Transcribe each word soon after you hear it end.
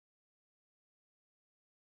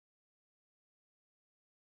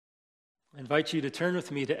I invite you to turn with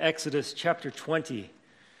me to Exodus chapter 20.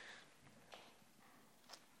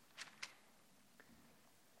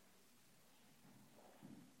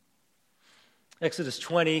 Exodus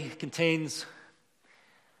 20 contains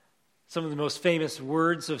some of the most famous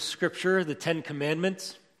words of Scripture, the Ten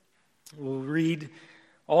Commandments. We'll read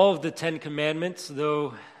all of the Ten Commandments,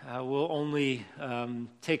 though we'll only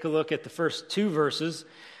take a look at the first two verses.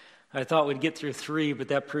 I thought we'd get through three, but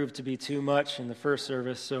that proved to be too much in the first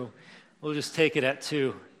service, so we'll just take it at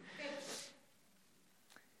two.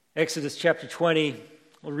 Exodus chapter 20,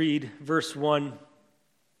 we'll read verse 1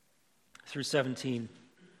 through 17.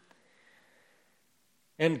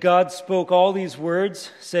 And God spoke all these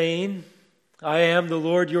words, saying, I am the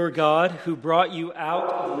Lord your God, who brought you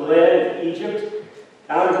out of the land of Egypt,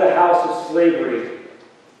 out of the house of slavery.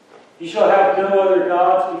 You shall have no other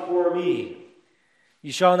gods before me.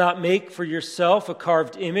 You shall not make for yourself a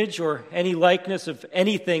carved image or any likeness of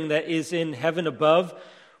anything that is in heaven above,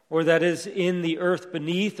 or that is in the earth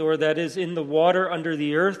beneath, or that is in the water under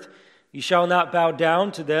the earth. You shall not bow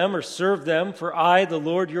down to them or serve them, for I, the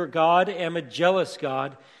Lord your God, am a jealous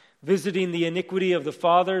God, visiting the iniquity of the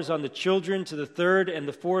fathers on the children to the third and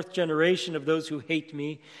the fourth generation of those who hate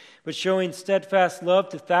me, but showing steadfast love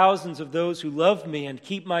to thousands of those who love me and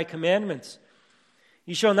keep my commandments.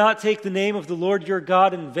 You shall not take the name of the Lord your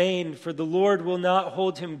God in vain, for the Lord will not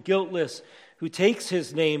hold him guiltless who takes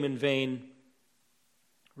his name in vain.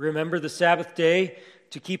 Remember the Sabbath day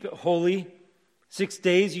to keep it holy. 6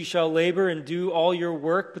 days you shall labor and do all your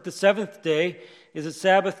work, but the seventh day is a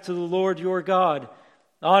Sabbath to the Lord your God.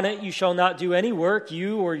 On it you shall not do any work,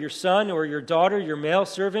 you or your son or your daughter, your male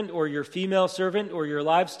servant or your female servant or your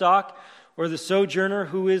livestock or the sojourner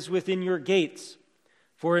who is within your gates.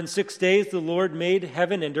 For in 6 days the Lord made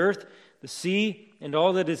heaven and earth, the sea, and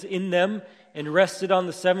all that is in them, and rested on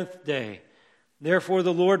the seventh day. Therefore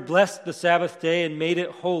the Lord blessed the Sabbath day and made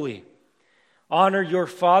it holy. Honor your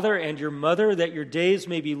father and your mother, that your days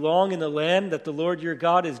may be long in the land that the Lord your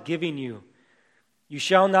God is giving you. You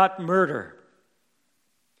shall not murder.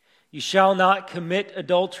 You shall not commit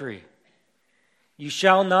adultery. You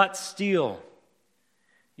shall not steal.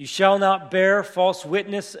 You shall not bear false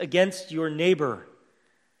witness against your neighbor.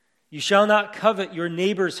 You shall not covet your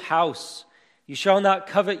neighbor's house. You shall not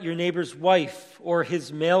covet your neighbor's wife, or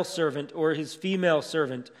his male servant, or his female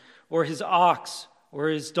servant, or his ox, or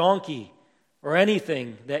his donkey, or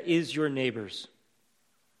anything that is your neighbor's.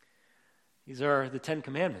 These are the Ten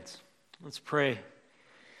Commandments. Let's pray.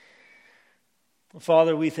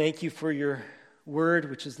 Father, we thank you for your word,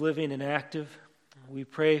 which is living and active. We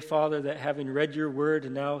pray, Father, that having read your word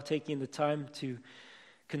and now taking the time to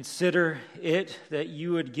consider it, that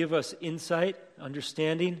you would give us insight,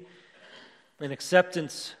 understanding, and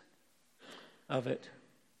acceptance of it.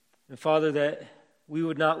 And Father, that we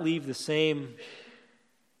would not leave the same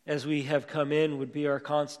as we have come in would be our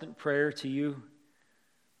constant prayer to you,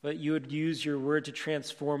 but you would use your word to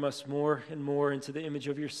transform us more and more into the image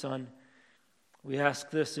of your Son. We ask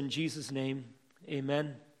this in Jesus' name.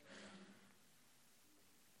 Amen.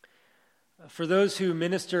 For those who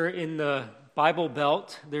minister in the Bible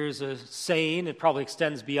Belt, there's a saying, it probably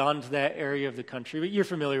extends beyond that area of the country, but you're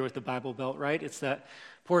familiar with the Bible Belt, right? It's that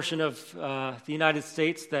portion of the United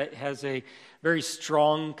States that has a very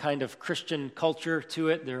strong kind of Christian culture to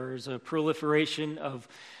it. There's a proliferation of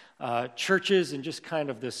churches and just kind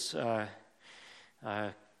of this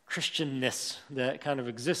Christianness that kind of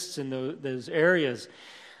exists in those areas.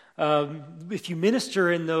 If you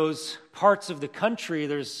minister in those parts of the country,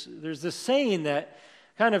 there's this saying that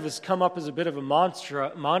kind of has come up as a bit of a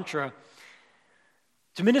mantra.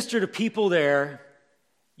 To minister to people there,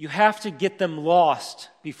 you have to get them lost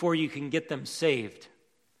before you can get them saved.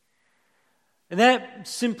 And that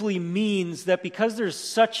simply means that because there's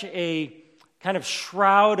such a kind of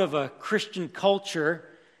shroud of a Christian culture,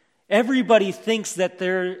 everybody thinks that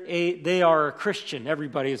they are a Christian.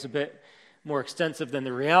 Everybody is a bit more extensive than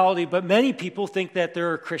the reality, but many people think that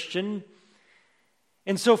they're a Christian.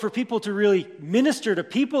 And so for people to really minister to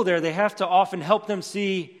people there, they have to often help them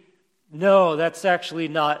see, no, that's actually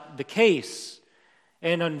not the case,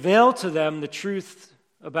 and unveil to them the truth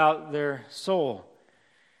about their soul.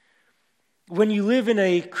 When you live in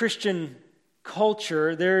a Christian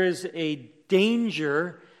culture, there is a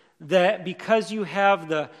danger that because you have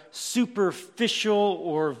the superficial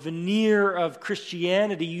or veneer of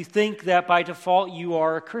Christianity, you think that by default you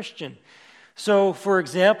are a Christian. So, for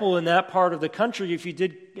example, in that part of the country, if you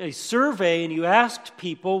did a survey and you asked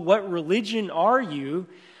people, what religion are you?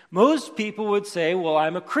 Most people would say, well,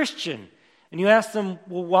 I'm a Christian. And you ask them,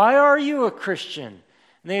 well, why are you a Christian?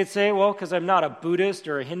 And they'd say, well, because I'm not a Buddhist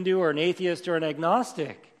or a Hindu or an atheist or an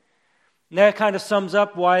agnostic. And that kind of sums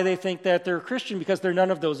up why they think that they're a Christian, because they're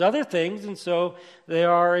none of those other things, and so they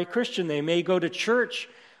are a Christian. They may go to church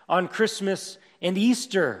on Christmas and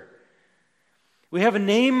Easter. We have a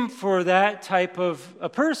name for that type of a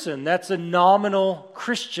person. That's a nominal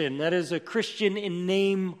Christian. That is a Christian in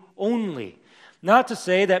name only. Not to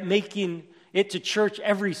say that making it to church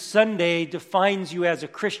every Sunday defines you as a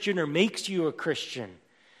Christian or makes you a Christian.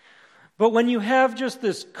 But when you have just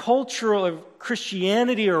this culture of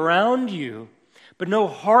Christianity around you, but no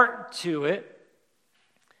heart to it,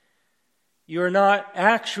 you're not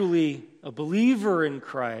actually a believer in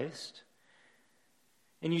Christ,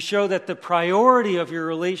 and you show that the priority of your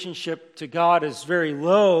relationship to God is very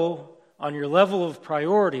low on your level of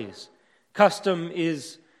priorities. Custom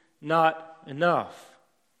is not enough.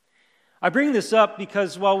 I bring this up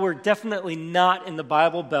because while we're definitely not in the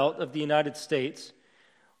Bible Belt of the United States,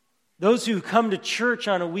 those who come to church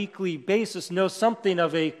on a weekly basis know something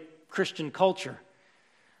of a Christian culture.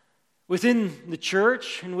 Within the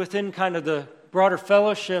church and within kind of the broader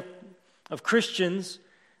fellowship of Christians,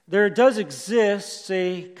 there does exist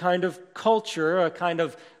a kind of culture, a kind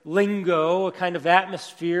of lingo, a kind of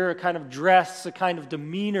atmosphere, a kind of dress, a kind of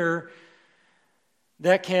demeanor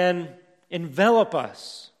that can envelop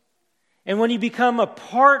us. And when you become a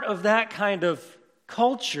part of that kind of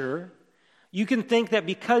culture, you can think that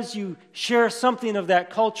because you share something of that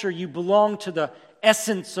culture, you belong to the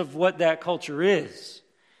essence of what that culture is.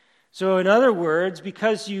 So in other words,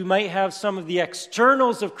 because you might have some of the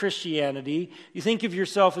externals of Christianity, you think of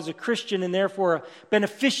yourself as a Christian and therefore a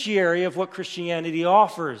beneficiary of what Christianity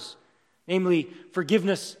offers, namely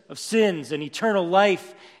forgiveness of sins and eternal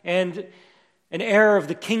life and an heir of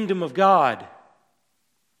the kingdom of God.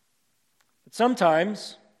 But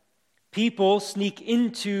sometimes people sneak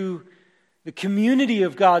into the community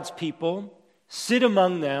of God's people, sit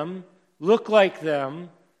among them, look like them,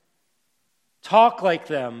 talk like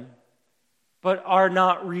them, but are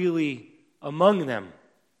not really among them.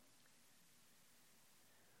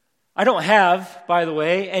 I don't have, by the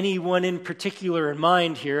way, anyone in particular in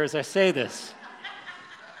mind here as I say this.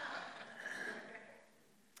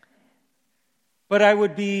 But I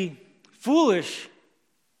would be foolish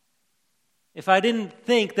if I didn't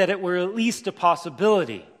think that it were at least a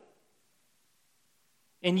possibility.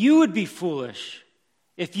 And you would be foolish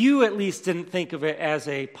if you at least didn't think of it as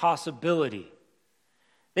a possibility.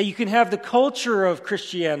 That you can have the culture of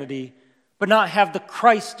Christianity, but not have the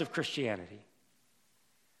Christ of Christianity.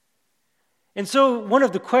 And so one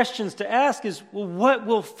of the questions to ask is, well, what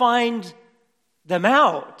will find them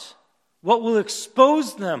out? What will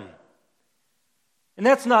expose them? And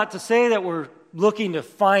that's not to say that we're looking to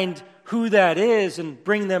find who that is and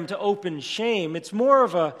bring them to open shame. It's more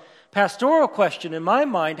of a pastoral question in my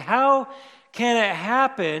mind. How can it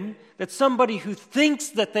happen that somebody who thinks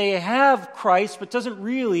that they have Christ but doesn't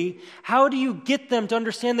really, how do you get them to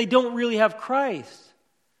understand they don't really have Christ?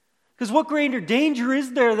 Because what greater danger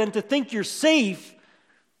is there than to think you're safe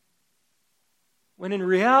when in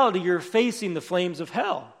reality you're facing the flames of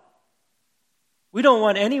hell? We don't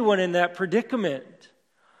want anyone in that predicament.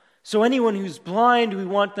 So anyone who's blind, we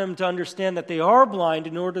want them to understand that they are blind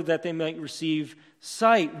in order that they might receive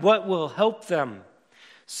sight. What will help them?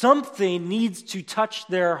 Something needs to touch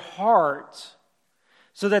their heart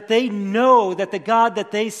so that they know that the God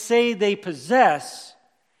that they say they possess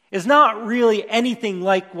is not really anything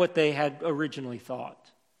like what they had originally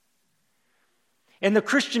thought. And the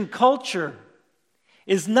Christian culture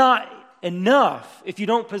is not enough if you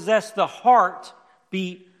don't possess the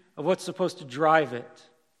heartbeat of what's supposed to drive it.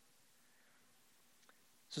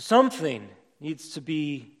 So something needs to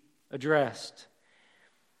be addressed.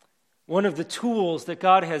 One of the tools that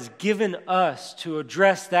God has given us to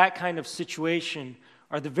address that kind of situation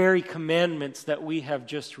are the very commandments that we have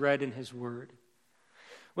just read in His Word.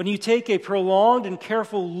 When you take a prolonged and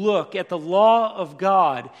careful look at the law of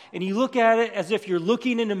God, and you look at it as if you're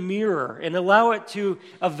looking in a mirror and allow it to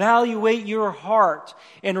evaluate your heart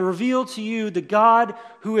and reveal to you the God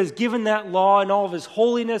who has given that law in all of His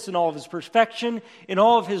holiness and all of His perfection and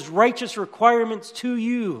all of His righteous requirements to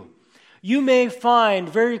you, you may find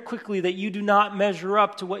very quickly that you do not measure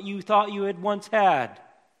up to what you thought you had once had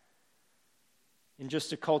in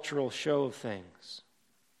just a cultural show of things.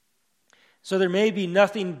 So there may be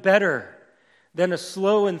nothing better than a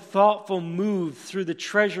slow and thoughtful move through the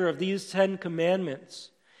treasure of these 10 commandments,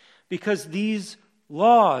 because these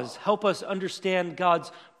laws help us understand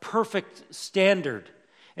God's perfect standard.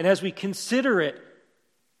 And as we consider it,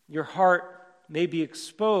 your heart may be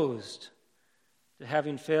exposed to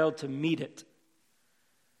having failed to meet it.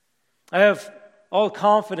 I have all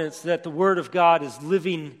confidence that the Word of God is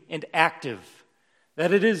living and active,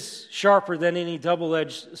 that it is sharper than any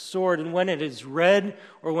double-edged sword, and when it is read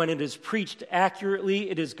or when it is preached accurately,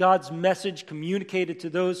 it is God's message communicated to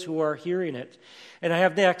those who are hearing it. And I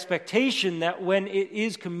have the expectation that when it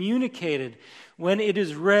is communicated, when it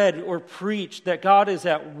is read or preached, that God is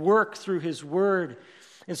at work through His Word.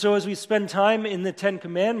 And so as we spend time in the Ten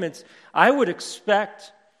Commandments, I would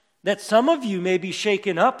expect that some of you may be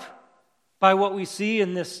shaken up by what we see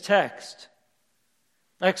in this text.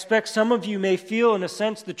 I expect some of you may feel, in a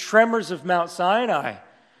sense, the tremors of Mount Sinai,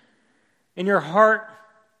 and your heart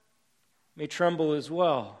may tremble as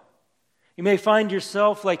well. You may find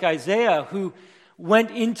yourself like Isaiah, who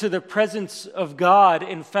went into the presence of God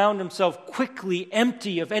and found himself quickly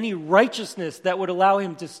empty of any righteousness that would allow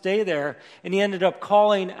him to stay there, and he ended up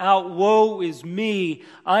calling out, "Woe is me,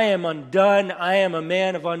 I am undone, I am a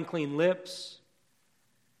man of unclean lips."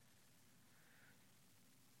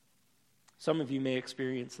 Some of you may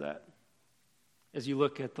experience that as you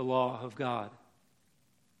look at the law of God.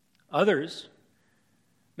 Others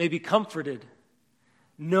may be comforted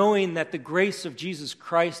knowing that the grace of Jesus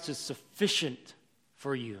Christ is sufficient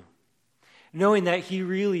for you, knowing that He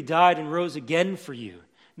really died and rose again for you,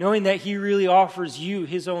 knowing that He really offers you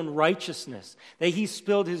His own righteousness, that He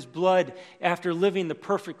spilled His blood after living the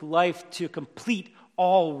perfect life to complete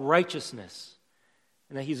all righteousness,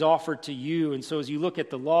 and that He's offered to you. And so as you look at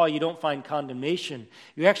the law, you don't find condemnation.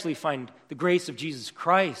 You actually find the grace of Jesus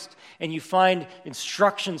Christ, and you find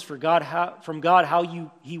instructions from God how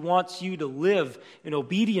He wants you to live in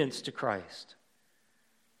obedience to Christ.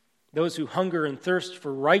 Those who hunger and thirst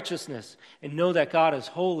for righteousness and know that God is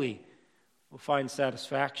holy will find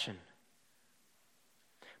satisfaction.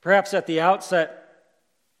 Perhaps at the outset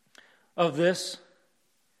of this,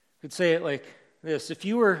 you could say it like this: if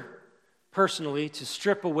you were personally to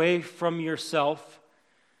strip away from yourself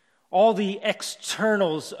all the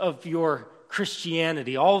externals of your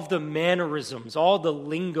Christianity, all of the mannerisms, all the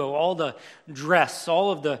lingo, all the dress,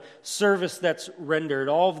 all of the service that's rendered,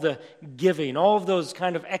 all of the giving, all of those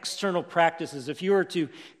kind of external practices, if you were to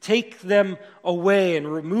take them away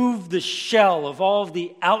and remove the shell of all of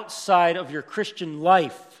the outside of your Christian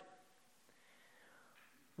life,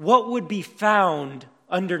 what would be found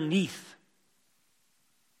underneath?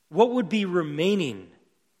 What would be remaining?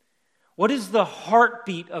 What is the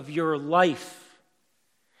heartbeat of your life?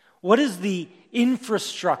 What is the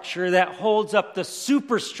infrastructure that holds up the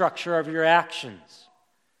superstructure of your actions?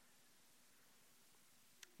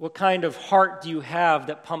 What kind of heart do you have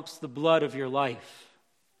that pumps the blood of your life?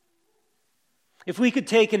 If we could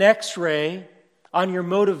take an X-ray on your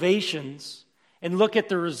motivations and look at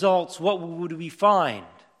the results, what would we find?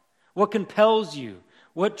 What compels you?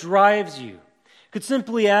 What drives you? Could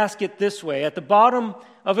simply ask it this way: at the bottom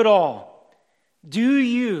of it all, do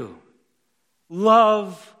you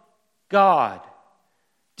love God?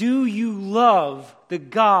 Do you love the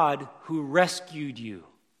God who rescued you?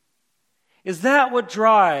 Is that what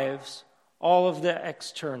drives all of the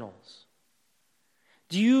externals?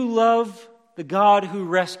 Do you love the God who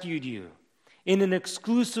rescued you in an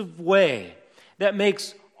exclusive way that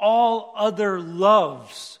makes all other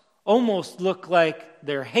loves almost look like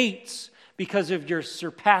they're hates because of your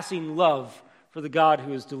surpassing love for the God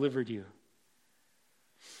who has delivered you?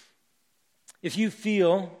 If you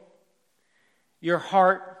feel your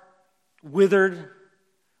heart withered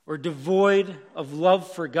or devoid of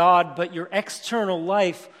love for God, but your external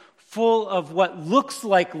life full of what looks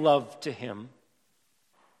like love to Him,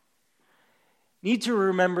 need to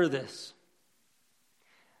remember this: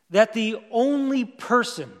 that the only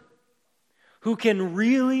person who can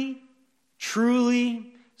really,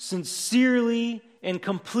 truly, sincerely, and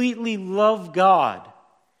completely love God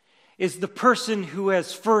is the person who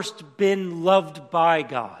has first been loved by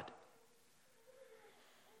God.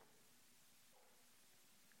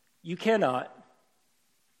 You cannot,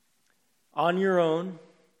 on your own,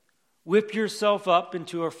 whip yourself up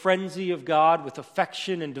into a frenzy of God with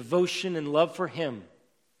affection and devotion and love for Him.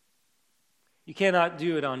 You cannot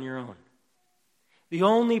do it on your own. The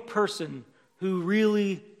only person who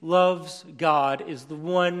really loves God is the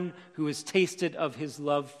one who has tasted of His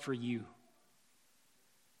love for you.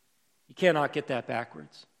 You cannot get that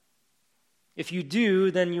backwards. If you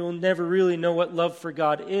do, then you'll never really know what love for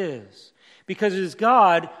God is. Because it is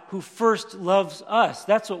God who first loves us.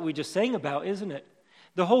 That's what we just sang about, isn't it?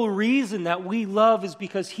 The whole reason that we love is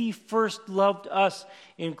because He first loved us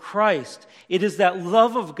in Christ. It is that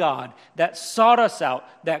love of God that sought us out,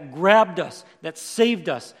 that grabbed us, that saved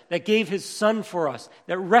us, that gave His Son for us,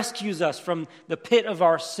 that rescues us from the pit of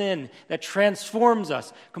our sin, that transforms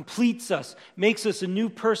us, completes us, makes us a new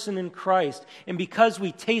person in Christ. And because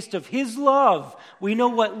we taste of His love, we know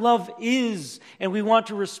what love is, and we want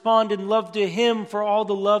to respond in love to Him for all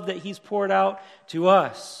the love that He's poured out to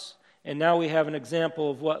us. And now we have an example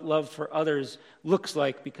of what love for others looks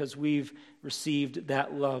like because we've received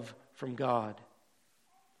that love from God.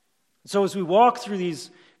 So as we walk through these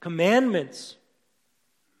commandments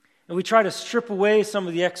and we try to strip away some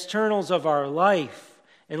of the externals of our life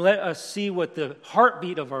and let us see what the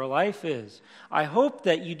heartbeat of our life is, I hope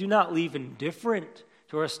that you do not leave indifferent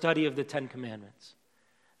to our study of the Ten Commandments.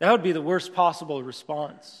 That would be the worst possible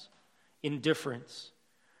response, indifference.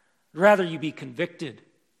 I'd rather you be convicted.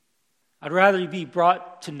 I'd rather you be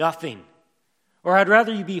brought to nothing. Or I'd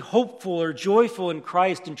rather you be hopeful or joyful in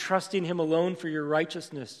Christ and trusting Him alone for your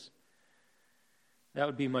righteousness. That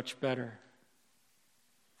would be much better.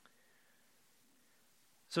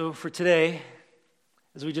 So for today,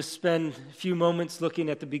 as we just spend a few moments looking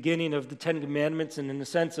at the beginning of the Ten Commandments and in a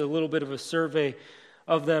sense a little bit of a survey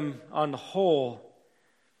of them on the whole,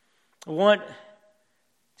 I want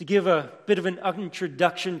to give a bit of an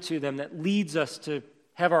introduction to them that leads us to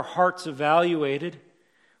have our hearts evaluated.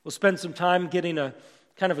 We'll spend some time getting a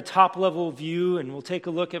kind of a top-level view, and we'll take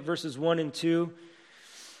a look at verses 1 and 2.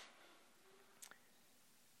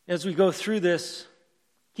 As we go through this,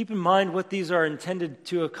 keep in mind what these are intended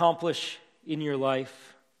to accomplish in your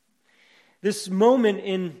life. This moment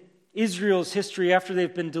in Israel's history after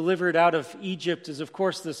they've been delivered out of Egypt is, of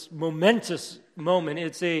course, this momentous moment.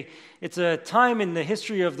 It's a time in the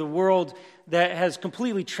history of the world that has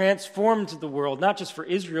completely transformed the world, not just for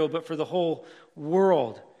Israel, but for the whole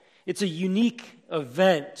world. It's a unique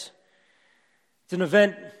event. It's an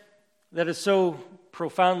event that is so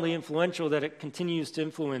profoundly influential that it continues to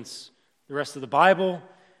influence the rest of the Bible,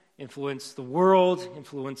 influence the world,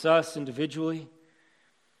 influence us individually.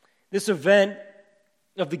 This event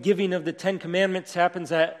of the giving of the Ten Commandments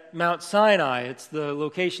happens at Mount Sinai. It's the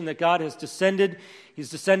location that God has descended. He's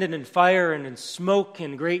descended in fire and in smoke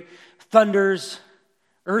and great thunders,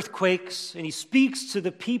 earthquakes, and He speaks to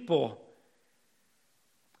the people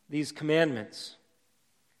these commandments.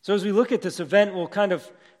 So as we look at this event, we'll kind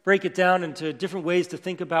of break it down into different ways to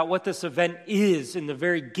think about what this event is in the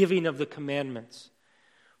very giving of the commandments.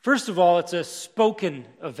 First of all, it's a spoken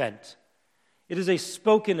event. It is a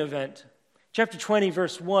spoken event. Chapter 20,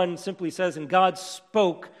 verse 1 simply says, "And God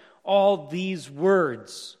spoke all these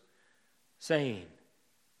words, saying."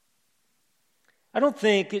 I don't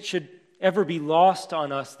think it should ever be lost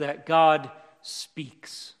on us that God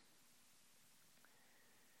speaks.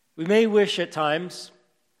 We may wish at times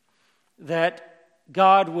that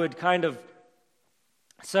God would kind of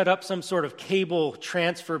set up some sort of cable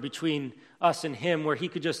transfer between us and Him where He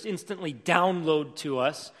could just instantly download to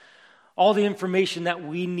us all the information that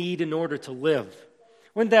we need in order to live.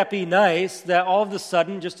 Wouldn't that be nice that all of a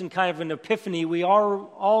sudden, just in kind of an epiphany, we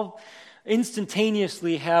all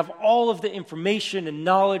instantaneously have all of the information and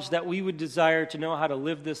knowledge that we would desire to know how to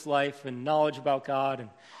live this life and knowledge about God and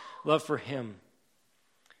love for Him.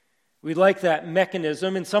 We'd like that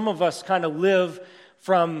mechanism, and some of us kind of live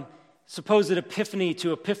from supposed epiphany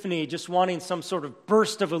to epiphany, just wanting some sort of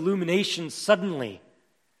burst of illumination suddenly.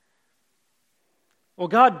 Well,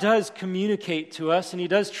 God does communicate to us, and He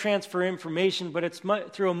does transfer information, but it's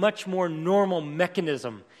through a much more normal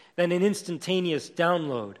mechanism than an instantaneous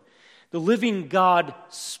download. The living God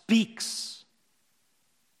speaks.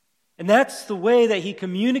 And that's the way that He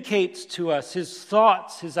communicates to us His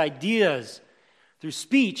thoughts, His ideas, through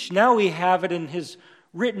speech. Now we have it in His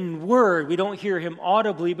written word. We don't hear Him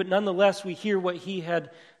audibly, but nonetheless we hear what He had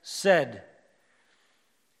said.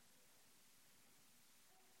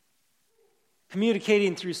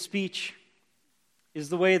 Communicating through speech is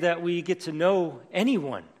the way that we get to know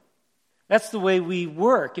anyone. That's the way we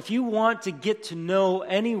work. If you want to get to know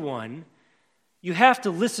anyone, you have to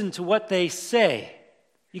listen to what they say.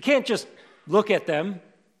 You can't just look at them.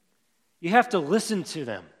 You have to listen to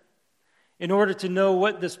them in order to know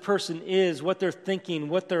what this person is, what they're thinking,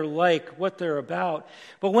 what they're like, what they're about.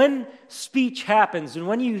 But when speech happens and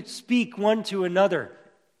when you speak one to another,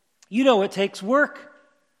 you know it takes work.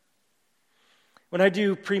 When I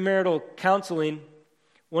do premarital counseling,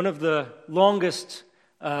 one of the longest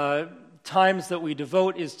times that we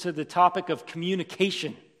devote is to the topic of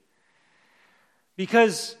communication.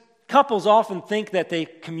 Because couples often think that they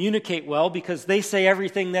communicate well because they say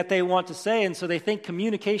everything that they want to say, and so they think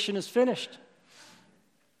communication is finished.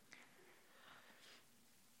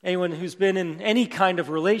 Anyone who's been in any kind of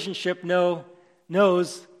relationship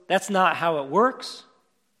knows that's not how it works.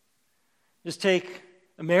 Just take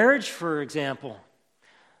a marriage, for example.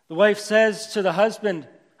 The wife says to the husband,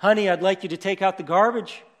 "Honey, I'd like you to take out the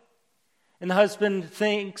garbage." And the husband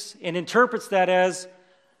thinks and interprets that as,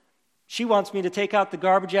 she wants me to take out the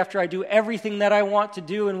garbage after I do everything that I want to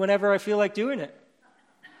do and whenever I feel like doing it.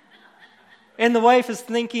 And the wife is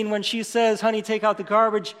thinking when she says, "Honey, take out the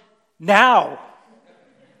garbage," now.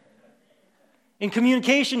 And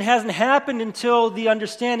communication hasn't happened until the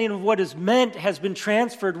understanding of what is meant has been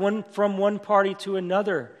transferred from one party to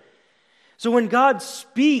another. So when God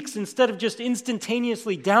speaks, instead of just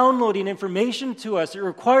instantaneously downloading information to us, it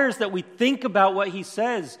requires that we think about what He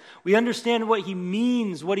says. We understand what He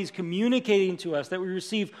means, what He's communicating to us, that we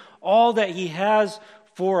receive all that He has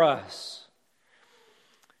for us.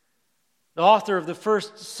 The author of the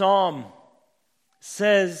first Psalm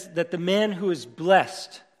says that the man who is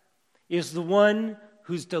blessed is the one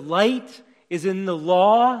whose delight is in the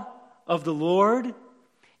law of the Lord,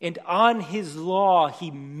 and on His law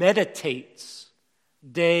he meditates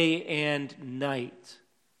day and night.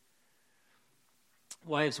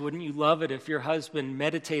 Wives, wouldn't you love it if your husband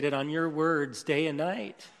meditated on your words day and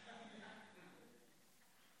night?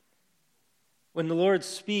 When the Lord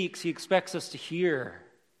speaks, He expects us to hear.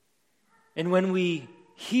 And when we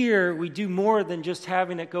hear, we do more than just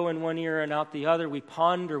having it go in one ear and out the other. We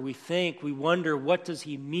ponder, we think, we wonder, what does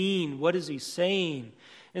He mean? What is He saying?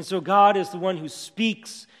 And so God is the one who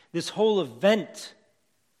speaks this whole event.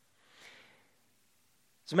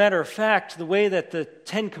 As a matter of fact, the way that the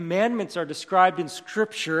Ten Commandments are described in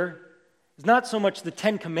Scripture is not so much the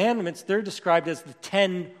Ten Commandments, they're described as the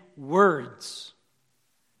 10 words.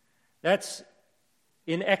 That's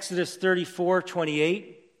in Exodus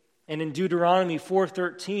 34:28 and in Deuteronomy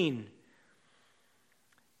 4:13.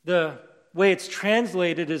 The way it's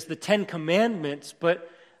translated is the 10 Commandments, but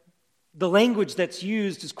the language that's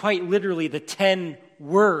used is quite literally the 10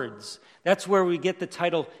 words. That's where we get the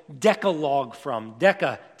title Decalogue from.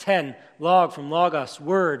 Deca, 10, log from logos,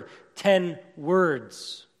 word, 10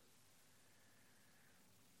 words.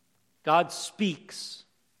 God speaks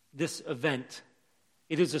this event.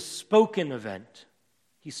 It is a spoken event.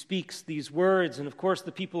 He speaks these words, and of course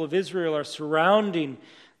the people of Israel are surrounding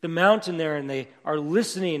the mountain there, and they are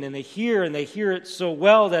listening, and they hear it so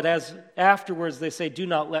well that as afterwards they say, "Do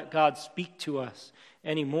not let God speak to us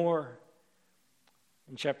anymore."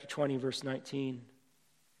 In chapter 20, verse 19.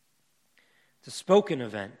 It's a spoken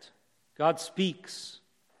event. God speaks.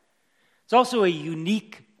 It's also a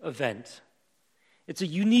unique event. It's a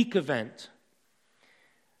unique event.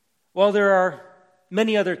 While there are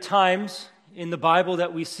many other times in the Bible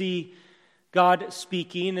that we see God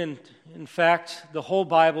speaking, and in fact, the whole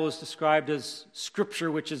Bible is described as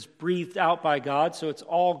Scripture, which is breathed out by God, so it's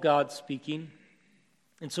all God speaking,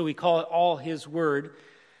 and so we call it all His Word.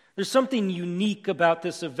 There's something unique about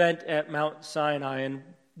this event at Mount Sinai, and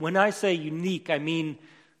when I say unique, I mean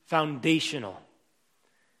foundational.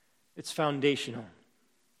 It's foundational.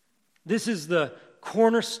 This is the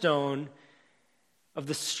cornerstone of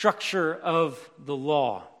the structure of the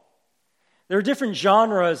law. There are different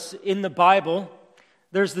genres in the Bible.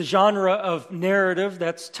 There's the genre of narrative,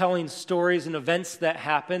 that's telling stories and events that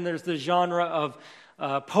happen. There's the genre of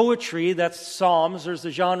poetry, that's Psalms. There's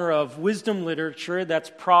the genre of wisdom literature,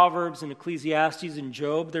 that's Proverbs and Ecclesiastes and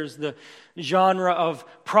Job. There's the genre of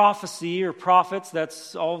prophecy or prophets,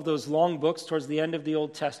 that's all of those long books towards the end of the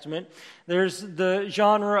Old Testament. There's the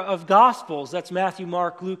genre of Gospels, that's Matthew,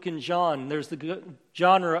 Mark, Luke, and John. There's the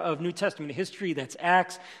genre of New Testament history, that's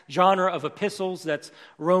Acts. Genre of epistles, that's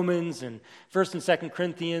Romans and 1st and 2nd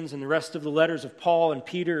Corinthians and the rest of the letters of Paul and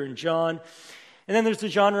Peter and John. And then there's the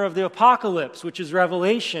genre of the Apocalypse, which is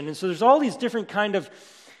Revelation. And so there's all these different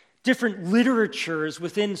literatures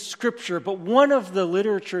within Scripture, but one of the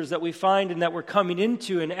literatures that we find and that we're coming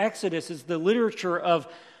into in Exodus is the literature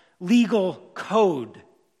of legal code.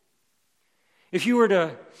 If you were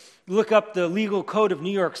to look up the legal code of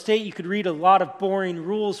New York State, you could read a lot of boring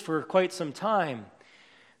rules for quite some time.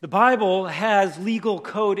 The Bible has legal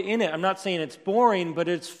code in it. I'm not saying it's boring, but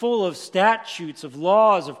it's full of statutes, of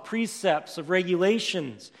laws, of precepts, of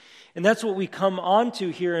regulations. And that's what we come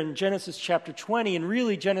onto here in Genesis chapter 20. And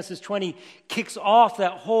really, Genesis 20 kicks off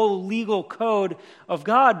that whole legal code of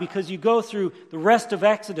God, because you go through the rest of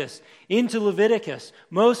Exodus, into Leviticus,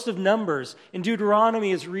 most of Numbers, and Deuteronomy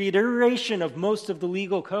is reiteration of most of the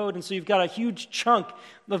legal code. And so you've got a huge chunk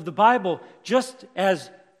of the Bible just as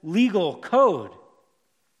legal code.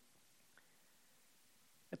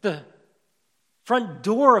 At the front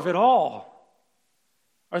door of it all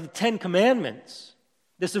are the 10 Commandments.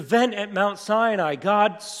 This event at Mount Sinai,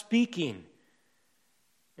 God speaking.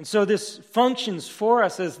 And so this functions for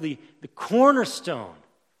us as the cornerstone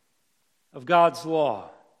of God's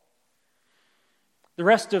law. The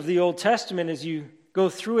rest of the Old Testament, as you go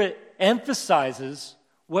through it, emphasizes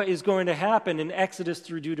what is going to happen in Exodus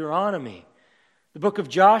through Deuteronomy. The book of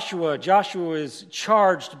Joshua is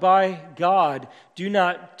charged by God, do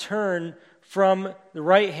not turn from the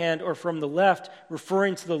right hand or from the left,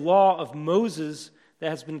 referring to the law of Moses that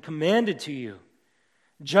has been commanded to you.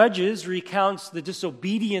 Judges recounts the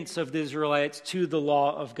disobedience of the Israelites to the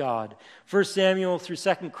law of God. 1 Samuel through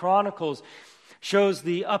 2 Chronicles shows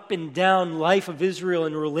the up and down life of Israel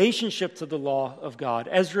in relationship to the law of God.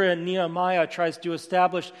 Ezra and Nehemiah tries to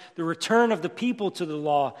establish the return of the people to the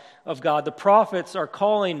law of God. The prophets are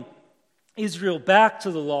calling Israel back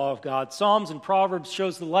to the law of God. Psalms and Proverbs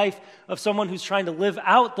shows the life of someone who's trying to live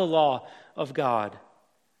out the law of God.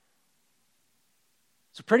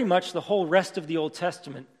 So pretty much the whole rest of the Old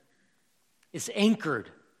Testament is anchored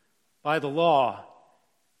by the law.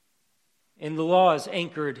 And the law is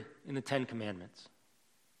anchored in the Ten Commandments.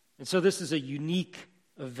 And so this is a unique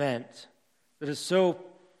event that is so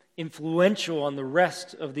influential on the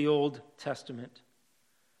rest of the Old Testament.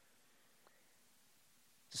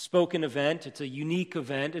 It's a spoken event. It's a unique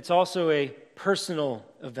event. It's also a personal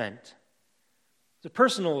event. It's a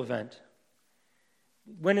personal event.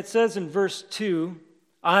 When it says in verse 2,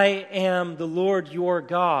 I am the Lord your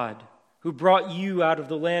God who brought you out of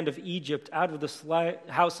the land of Egypt, out of the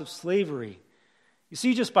house of slavery. You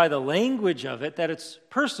see just by the language of it that it's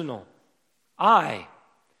personal. I,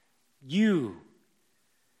 you.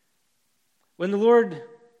 When the Lord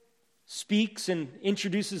speaks and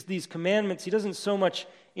introduces these commandments, he doesn't so much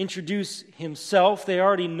introduce himself. They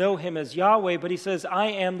already know him as Yahweh, but he says, I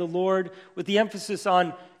am the Lord, with the emphasis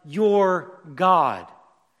on your God.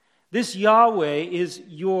 This Yahweh is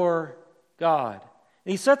your God.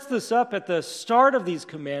 And he sets this up at the start of these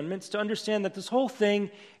commandments to understand that this whole thing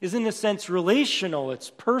is in a sense relational, it's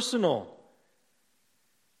personal.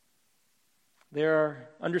 They are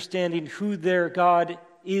understanding who their God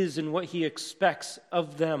is and what he expects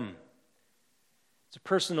of them. It's a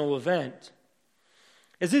personal event.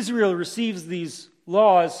 As Israel receives these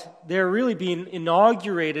laws, they're really being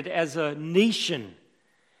inaugurated as a nation.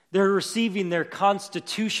 They're receiving their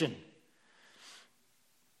constitution.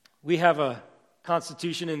 We have a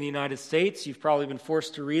constitution in the United States. You've probably been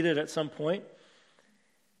forced to read it at some point.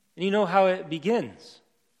 And you know how it begins.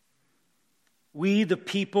 We, the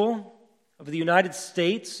people of the United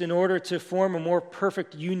States, in order to form a more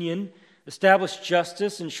perfect union, establish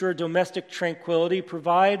justice, ensure domestic tranquility,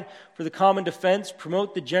 provide for the common defense,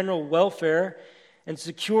 promote the general welfare, and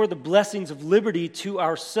secure the blessings of liberty to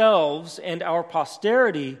ourselves and our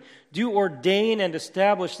posterity, do ordain and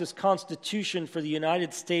establish this Constitution for the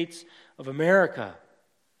United States of America.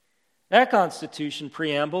 That Constitution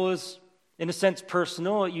preamble is, in a sense,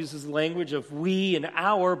 personal. It uses the language of we and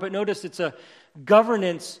our, but notice it's a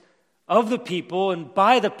governance of the people and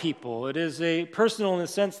by the people. It is a personal in the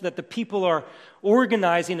sense that the people are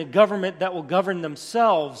organizing a government that will govern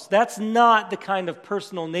themselves. That's not the kind of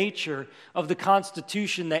personal nature of the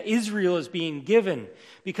Constitution that Israel is being given,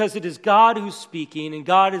 because it is God who's speaking, and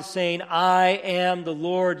God is saying, I am the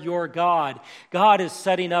Lord your God. God is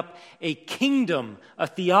setting up a kingdom, a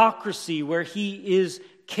theocracy where he is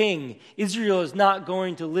king. Israel is not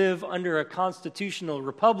going to live under a constitutional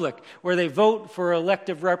republic where they vote for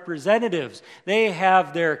elective representatives. They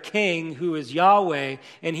have their king who is Yahweh,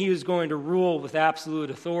 and he is going to rule with absolute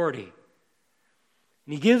authority.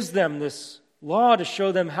 And he gives them this law to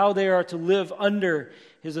show them how they are to live under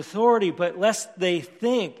his authority, but lest they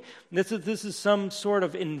think this is some sort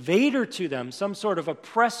of invader to them, some sort of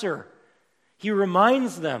oppressor, he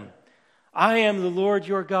reminds them, I am the Lord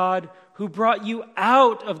your God who brought you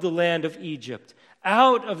out of the land of Egypt,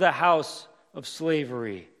 out of the house of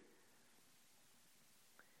slavery.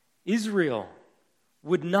 Israel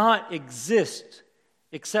would not exist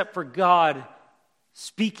except for God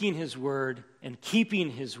speaking his word and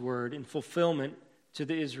keeping his word in fulfillment to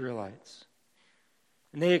the Israelites.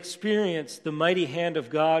 And they experienced the mighty hand of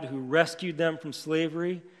God who rescued them from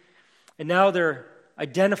slavery, and now they're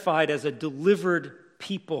identified as a delivered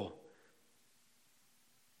people.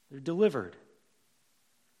 They're delivered.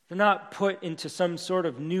 They're not put into some sort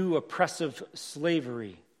of new oppressive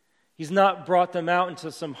slavery. He's not brought them out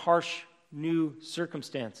into some harsh new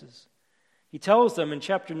circumstances. He tells them in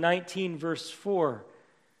chapter 19, verse 4,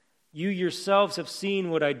 you yourselves have seen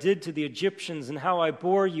what I did to the Egyptians and how I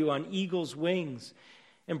bore you on eagle's wings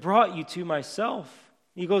and brought you to myself.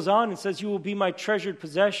 He goes on and says, you will be my treasured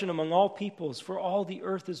possession among all peoples, for all the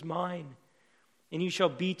earth is mine. and you shall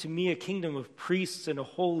be to me a kingdom of priests and a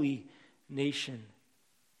holy nation.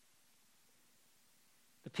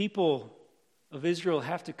 The people of Israel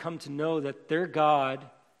have to come to know that their God,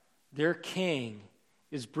 their king,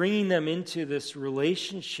 is bringing them into this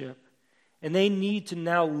relationship, and they need to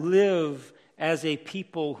now live as a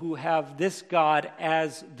people who have this God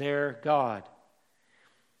as their God.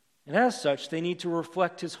 And as such, they need to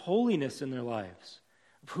reflect His holiness in their lives,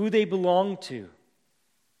 of who they belong to,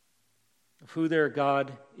 of who their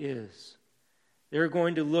God is. They're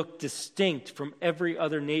going to look distinct from every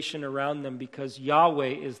other nation around them because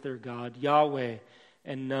Yahweh is their God, Yahweh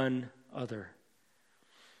and none other.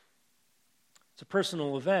 It's a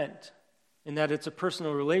personal event in that it's a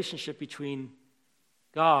personal relationship between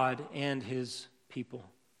God and His people.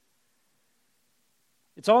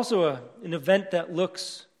 It's also an event that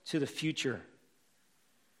looks to the future.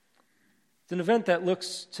 It's an event that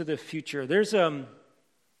looks to the future. There's a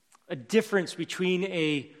difference between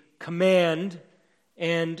a command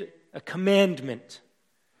and a commandment.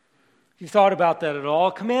 If you've thought about that at all,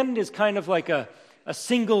 a command is kind of like a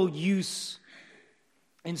single-use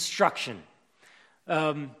instruction.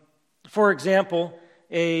 For example,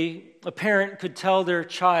 a parent could tell their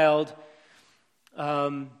child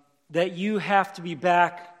that you have to be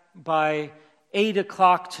back by 8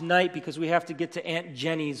 o'clock tonight because we have to get to Aunt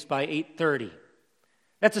Jenny's by 8:30.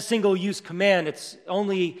 That's a single-use command. It's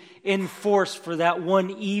only in force for that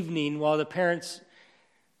one evening while the parent's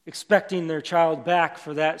expecting their child back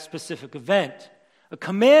for that specific event. A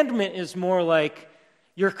commandment is more like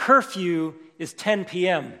your curfew is 10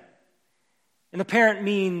 p.m. And the parent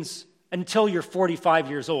means until you're 45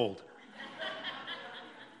 years old.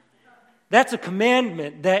 That's a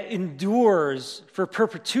commandment that endures for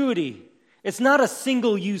perpetuity. It's not a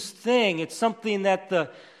single-use thing. It's something that the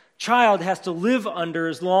child has to live under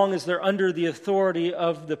as long as they're under the authority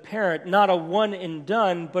of the parent. Not a one and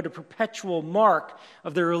done, but a perpetual mark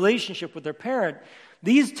of their relationship with their parent.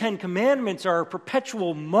 These 10 commandments are a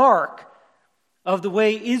perpetual mark of the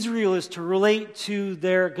way Israel is to relate to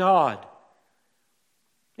their God.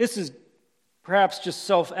 This is perhaps just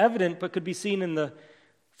self-evident, but could be seen in the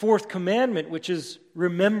 4th commandment, which is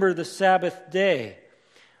remember the Sabbath day.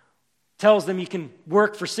 Tells them you can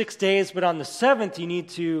work for 6 days, but on the 7th you need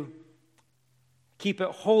to keep it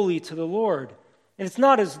holy to the Lord. And it's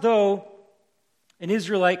not as though an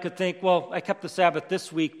Israelite could think, well, I kept the Sabbath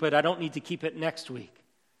this week, but I don't need to keep it next week.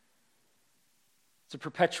 It's a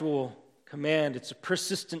perpetual command. It's a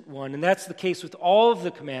persistent one. And that's the case with all of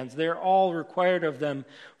the commands. They're all required of them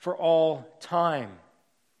for all time.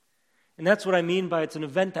 And that's what I mean by it's an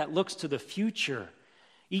event that looks to the future.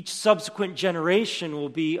 Each subsequent generation will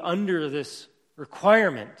be under this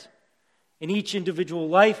requirement, and each individual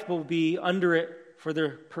life will be under it for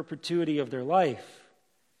the perpetuity of their life.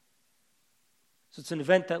 So it's an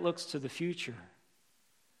event that looks to the future.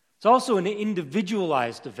 It's also an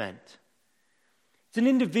individualized event. It's an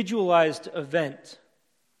individualized event,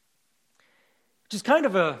 which is kind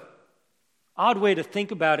of an odd way to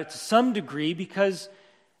think about it to some degree because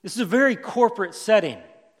this is a very corporate setting.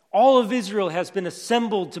 All of Israel has been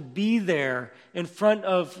assembled to be there in front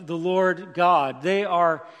of the Lord God. They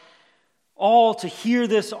are all to hear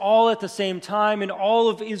this all at the same time, and all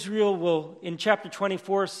of Israel will, in chapter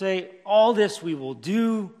 24, say, all this we will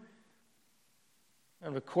do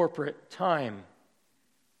at a corporate time.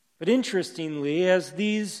 But interestingly, as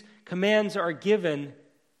these commands are given,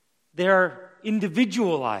 they are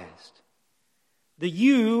individualized. The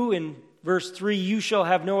you in verse 3, you shall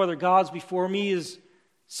have no other gods before me, is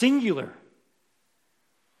singular.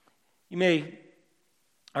 You may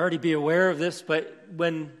already be aware of this, but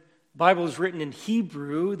when the Bible was written in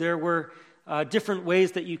Hebrew, there were different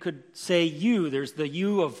ways that you could say you. There's the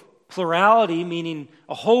you of plurality, meaning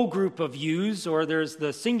a whole group of yous, or there's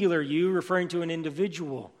the singular you, referring to an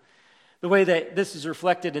individual. The way that this is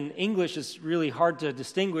reflected in English is really hard to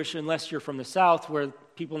distinguish unless you're from the South, where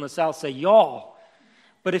people in the South say y'all.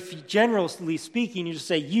 But if generally speaking, you just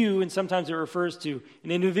say you, and sometimes it refers to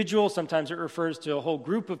an individual, sometimes it refers to a whole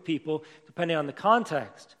group of people, depending on the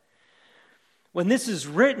context. When this is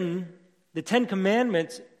written, the 10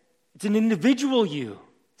 Commandments, it's an individual you.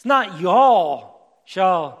 It's not y'all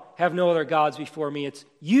shall have no other gods before me. It's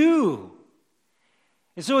you.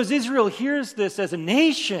 And so as Israel hears this as a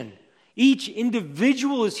nation, each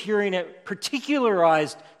individual is hearing it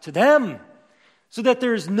particularized to them, so that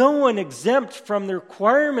there is no one exempt from the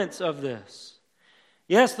requirements of this.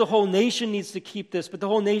 Yes, the whole nation needs to keep this, but the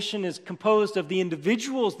whole nation is composed of the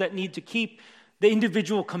individuals that need to keep the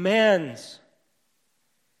individual commands.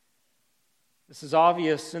 This is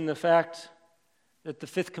obvious in the fact that the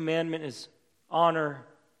 5th commandment is honor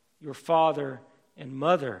your father and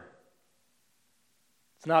mother.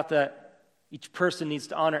 It's not that each person needs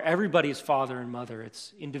to honor everybody's father and mother.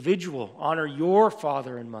 It's individual. Honor your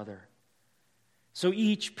father and mother. So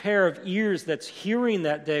each pair of ears that's hearing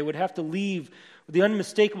that day would have to leave with the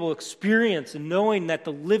unmistakable experience and knowing that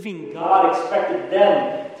the living God expected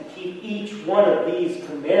them to keep each one of these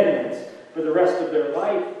commandments for the rest of their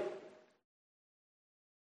life.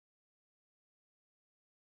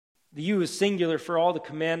 The you is singular for all the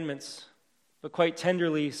commandments, but quite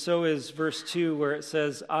tenderly, so is verse 2 where it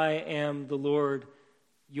says, I am the Lord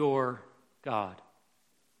your God.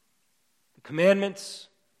 The commandments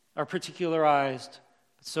are particularized,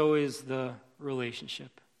 but so is the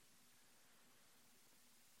relationship.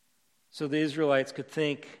 So the Israelites could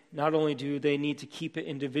think, not only do they need to keep it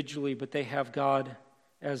individually, but they have God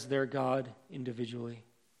as their God individually.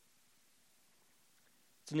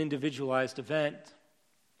 It's an individualized event.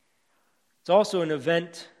 It's also an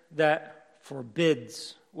event that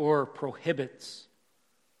forbids or prohibits.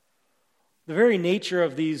 The very nature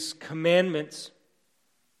of these commandments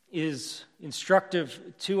is instructive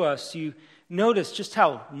to us. You notice just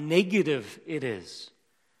how negative it is.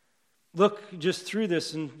 Look just through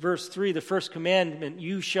this in verse 3, the first commandment,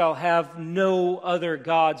 you shall have no other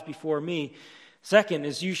gods before me. Second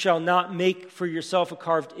is, you shall not make for yourself a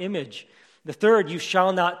carved image. The third, you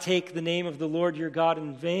shall not take the name of the Lord your God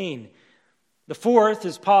in vain. The fourth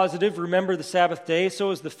is positive, remember the Sabbath day.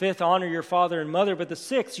 So is the fifth, honor your father and mother. But the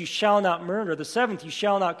sixth, you shall not murder. The seventh, you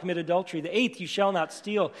shall not commit adultery. The eighth, you shall not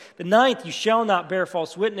steal. The ninth, you shall not bear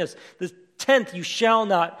false witness. The 10th, you shall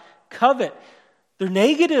not covet. They're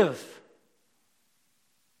negative.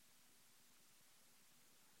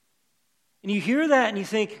 And you hear that and you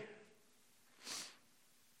think,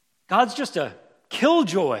 God's just a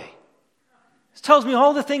killjoy. This tells me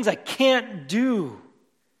all the things I can't do.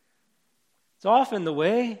 It's often the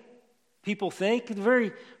way people think. The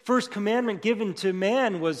very first commandment given to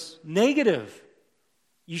man was negative.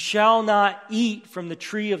 You shall not eat from the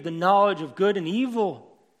tree of the knowledge of good and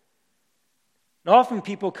evil. And often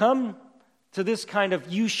people come to this kind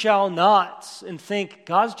of you shall nots and think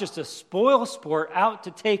God's just a spoil sport out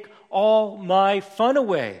to take all my fun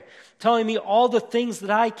away, telling me all the things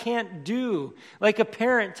that I can't do. Like a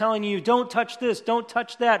parent telling you, don't touch this, don't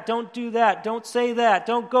touch that, don't do that, don't say that,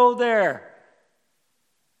 don't go there.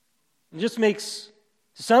 It just makes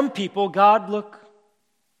some people God look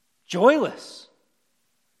joyless.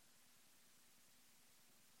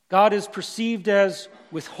 God is perceived as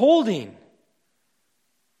withholding.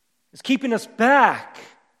 It's keeping us back.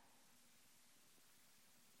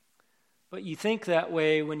 But you think that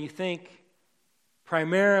way when you think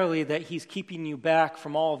primarily that he's keeping you back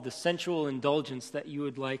from all of the sensual indulgence that you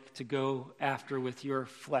would like to go after with your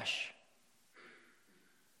flesh.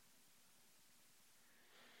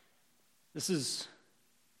 This is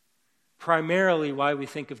primarily why we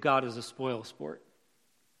think of God as a spoil sport.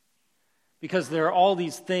 Because there are all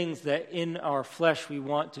these things that in our flesh we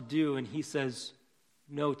want to do, and he says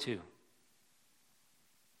no to.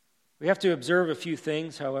 We have to observe a few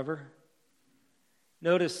things, however.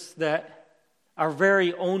 Notice that our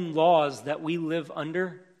very own laws that we live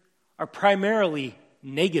under are primarily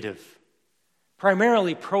negative,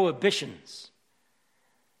 primarily prohibitions.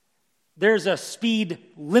 There's a speed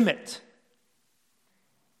limit.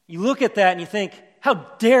 You look at that and you think, how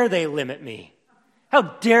dare they limit me? How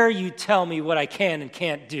dare you tell me what I can and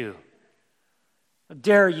can't do? How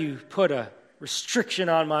dare you put a restriction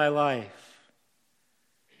on my life?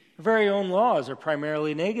 Our very own laws are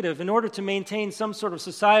primarily negative. In order to maintain some sort of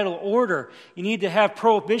societal order, you need to have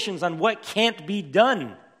prohibitions on what can't be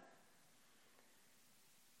done.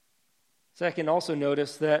 Second, also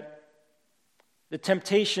notice that the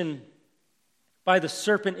temptation by the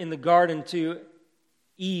serpent in the garden to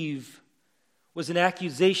Eve was an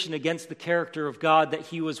accusation against the character of God that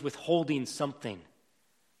he was withholding something.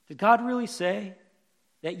 Did God really say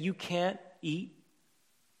that you can't eat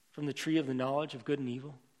from the tree of the knowledge of good and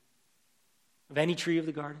evil? Of any tree of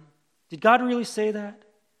the garden? Did God really say that?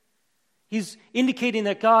 He's indicating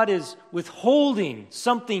that God is withholding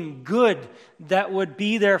something good that would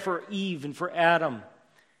be there for Eve and for Adam.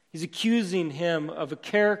 He's accusing him of a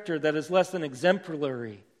character that is less than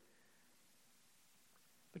exemplary.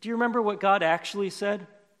 But do you remember what God actually said?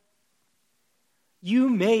 You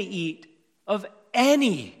may eat of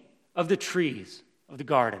any of the trees of the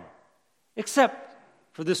garden, except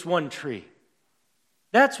for this one tree.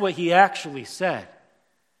 That's what he actually said.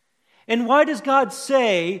 And why does God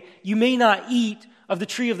say you may not eat of the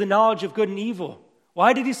tree of the knowledge of good and evil?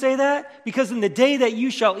 Why did he say that? Because in the day that you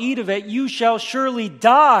shall eat of it, you shall surely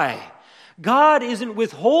die. God isn't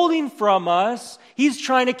withholding from us. He's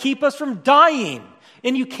trying to keep us from dying.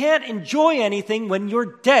 And you can't enjoy anything when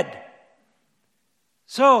you're dead.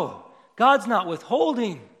 So, God's not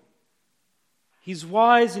withholding. He's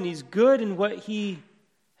wise and He's good in what He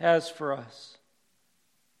has for us.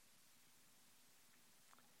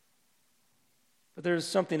 But there's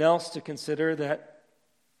something else to consider, that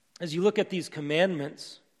as you look at these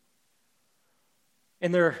commandments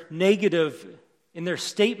and they're negative in their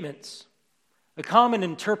statements, a common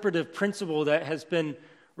interpretive principle that has been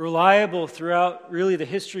reliable throughout really the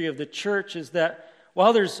history of the church is that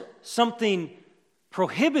while there's something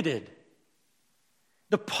prohibited,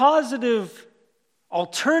 the positive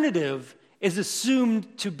alternative is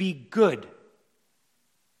assumed to be good. Let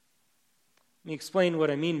me explain what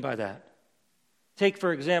I mean by that. Take,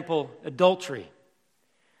 for example, adultery.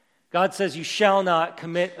 God says you shall not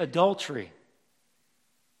commit adultery.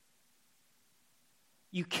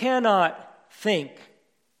 You cannot think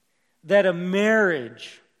that a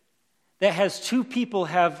marriage that has two people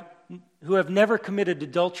who have never committed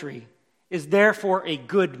adultery is therefore a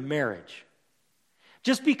good marriage.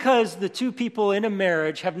 Just because the two people in a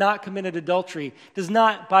marriage have not committed adultery does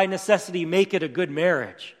not by necessity make it a good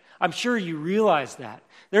marriage. I'm sure you realize that.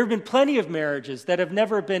 There have been plenty of marriages that have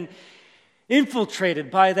never been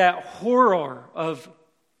infiltrated by that horror of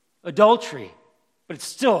adultery, but it's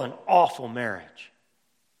still an awful marriage.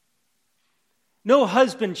 No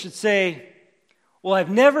husband should say, well, I've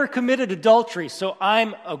never committed adultery, so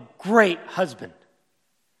I'm a great husband.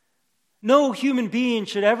 No human being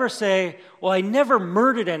should ever say, well, I never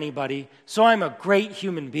murdered anybody, so I'm a great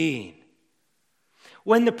human being.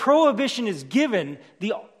 When the prohibition is given,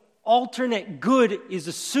 the alternate good is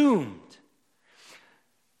assumed.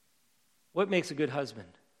 What makes a good husband?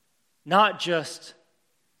 Not just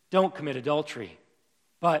don't commit adultery,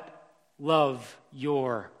 but love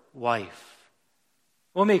your wife.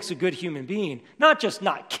 What makes a good human being? Not just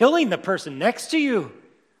not killing the person next to you,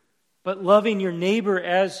 but loving your neighbor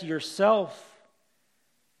as yourself.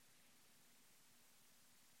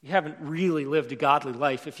 You haven't really lived a godly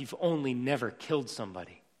life if you've only never killed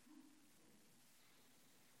somebody.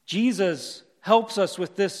 Jesus helps us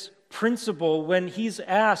with this principle when He's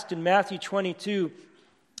asked in Matthew 22,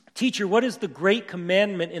 "Teacher, what is the great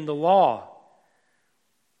commandment in the law?"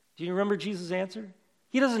 Do you remember Jesus' answer?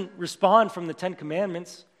 He doesn't respond from the 10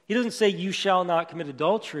 Commandments. He doesn't say, you shall not commit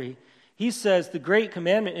adultery. He says the great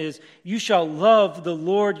commandment is, you shall love the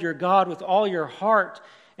Lord your God with all your heart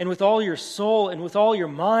and with all your soul and with all your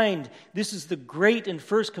mind. This is the great and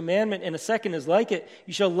first commandment, and a second is like it.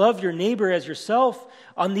 You shall love your neighbor as yourself.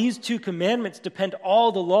 On these 2 commandments depend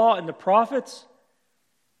all the law and the prophets.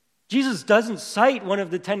 Jesus doesn't cite one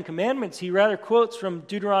of the 10 commandments. He rather quotes from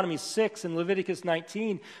Deuteronomy 6 and Leviticus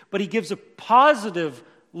 19, but he gives a positive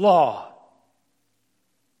law.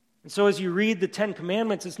 And so as you read the 10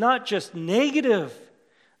 commandments, it's not just negative.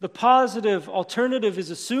 The positive alternative is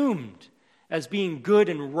assumed as being good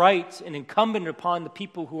and right and incumbent upon the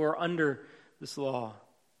people who are under this law.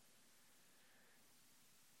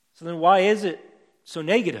 So then why is it so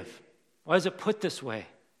negative? Why is it put this way?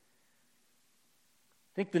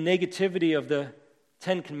 I think the negativity of the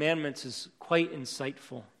 10 Commandments is quite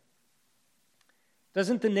insightful.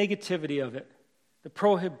 Doesn't the negativity of it, the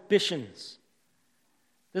prohibitions,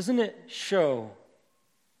 doesn't it show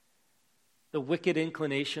the wicked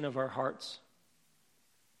inclination of our hearts?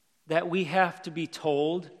 That we have to be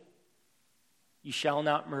told, you shall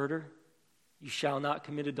not murder, you shall not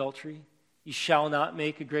commit adultery, you shall not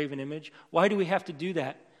make a graven image. Why do we have to do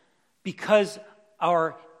that? Because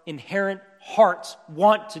our inherent hearts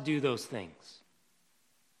want to do those things.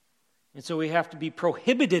 And so we have to be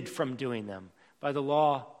prohibited from doing them by the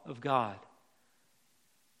law of God.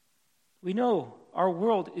 We know our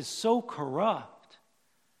world is so corrupt,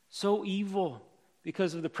 so evil,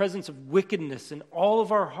 because of the presence of wickedness in all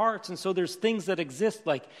of our hearts. And so there's things that exist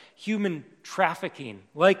like human trafficking,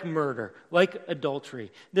 like murder, like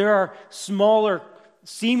adultery. There are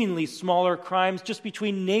seemingly smaller crimes just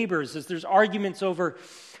between neighbors as there's arguments over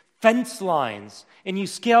fence lines. And you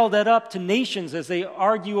scale that up to nations as they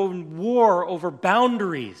argue in war over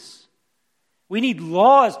boundaries. We need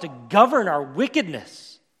laws to govern our wickedness.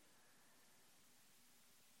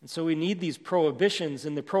 And so we need these prohibitions,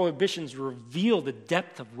 and the prohibitions reveal the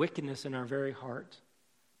depth of wickedness in our very heart.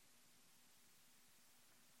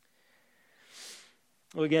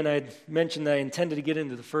 Well, again, I mentioned that I intended to get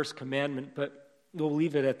into the first commandment, but we'll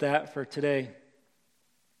leave it at that for today.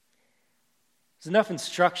 There's enough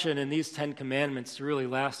instruction in these 10 commandments to really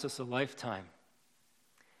last us a lifetime.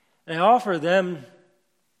 And I offer them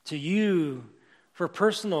to you for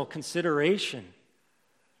personal consideration.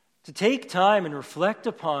 to take time and reflect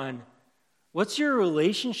upon what's your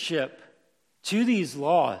relationship to these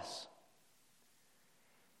laws.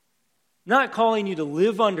 I'm not calling you to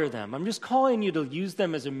live under them. I'm just calling you to use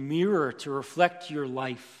them as a mirror to reflect your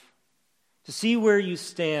life, to see where you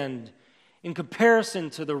stand in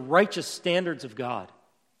comparison to the righteous standards of God.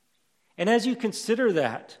 And as you consider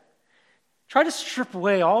that, try to strip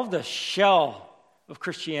away all of the shell of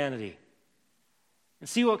Christianity and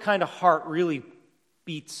see what kind of heart really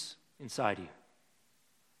beats inside you.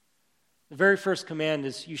 The very first command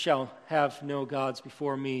is, you shall have no gods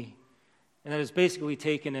before me. And that is basically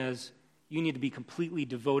taken as, you need to be completely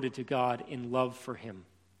devoted to God in love for Him.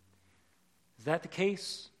 Is that the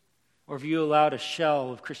case? Or have you allowed a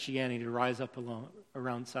shell of Christianity to rise up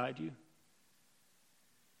alongside you?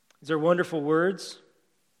 These are wonderful words.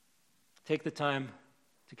 Take the time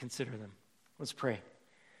to consider them. Let's pray.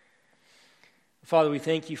 Father, we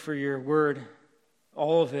thank you for your word.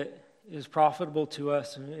 All of it is profitable to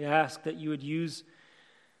us, and we ask that you would use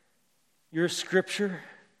your scripture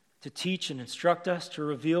to teach and instruct us, to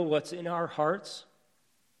reveal what's in our hearts.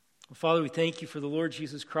 Father, we thank you for the Lord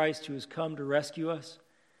Jesus Christ, who has come to rescue us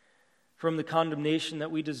from the condemnation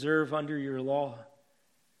that we deserve under your law.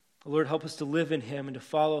 Lord, help us to live in him and to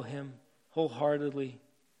follow him wholeheartedly.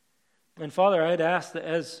 And Father, I'd ask that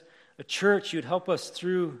as a church, you'd help us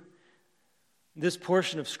through this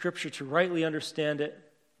portion of Scripture to rightly understand it,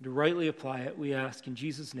 to rightly apply it, we ask in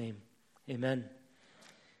Jesus' name. Amen.